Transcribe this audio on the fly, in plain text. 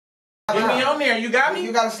Get me on there. You got me?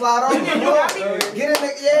 You gotta slide on. You got me? Get in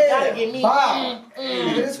there. Yeah. You gotta get me. Bow.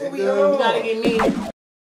 This what we do. You gotta get me.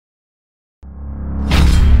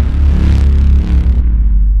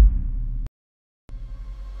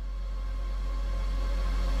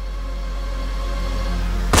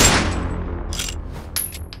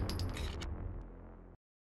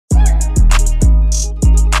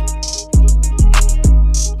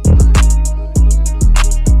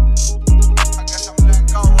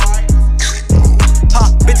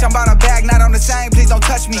 I'm about a bag, not on the same, please don't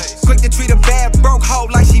touch me. Quick to treat a bad, broke hoe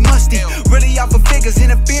like she musty. Really off of figures,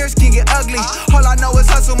 interference can get ugly. All I know is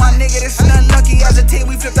hustle, my nigga, this nothing lucky. As a team,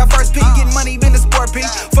 we flipped our first pick, getting money, been the sport pick.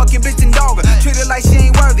 Fucking bitch and dogger, treat her like she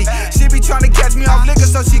ain't worthy. She be trying to catch me off liquor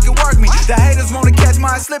so she can work me. The haters wanna catch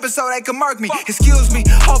my slipping so they can murk me. Excuse me,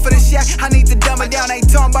 hold for the shack, I need to dumb it down. Ain't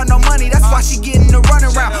talking about no money, that's why she getting the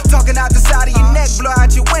runaround. Talking out the side of your neck, blow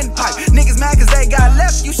out your windpipe. Niggas mad cause they got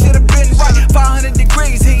left, you should've been right. 500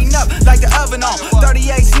 degrees, heating up like the oven on.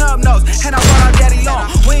 38 snub nose, and I brought our daddy long.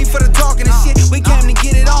 We ain't for the talking and shit, we came to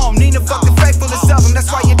get it on. Nina fuck the faithfulest of them, that's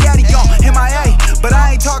why your daddy gone. MIA, but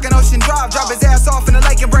I ain't talking Ocean Drive. Drop his ass off in the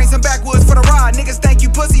lake and bring some backwoods for the ride. Niggas think you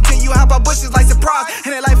pussy till you hop out bushes like surprise.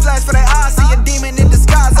 And they like flash for their eyes, see a demon in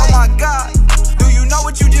disguise, oh my god. Do you know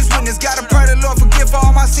what you just witnessed? Gotta pray the Lord forgive for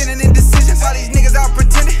all my sinning indecisions. All these niggas out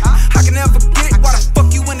pretending, I can never forget it. Why the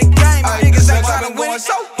fuck you in the game? Niggas ain't trying to win it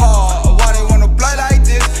so hard. Why they wanna play like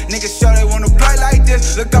this? Niggas sure they wanna play like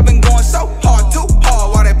this. Look, I've been going so hard, too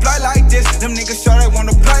hard. Why they play like this? Them niggas sure they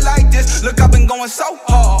wanna play like this. Look, I've been going so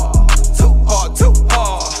hard, too hard, too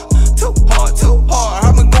hard, too hard, too hard.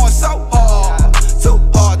 I've been going so hard, too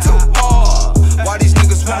hard, too hard. Why these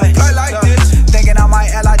niggas wanna play like this? Thinking I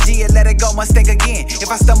might LIG and let it go, must think again. If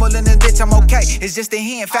I stumble in this bitch, I'm okay. It's just a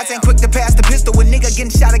hint. Fats ain't quick to pass the pistol with nigga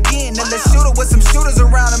getting shot again. The little shooter with some shooters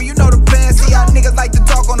around him. You know the plan. See how niggas like to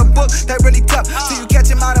talk on the book. They really tough. Till you catch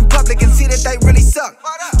him out in public and see that they really suck.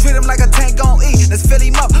 Treat him like a tank on E. Let's fill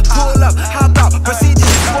him up. Pull up. Hop out. Procedure.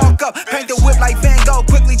 Just walk up. Paint the whip like Van Gogh.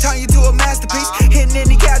 Quickly turn you to a masterpiece. Hitting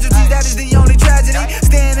any casualties. That is the only tragedy.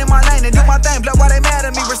 Staying in my lane and do my thing. Blood, why they mad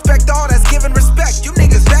at me? Respect all that's giving respect. You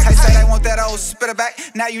niggas back. They say they want that old spitter back.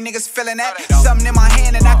 Now you niggas feeling that. Something in my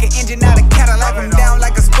hand and I can engine out a Cadillac. I'm down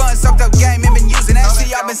like a sponge. Soaked up game and been using that shit.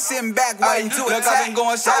 Y'all been sitting back waiting to attack. Look, I've been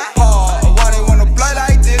going so hard. Why they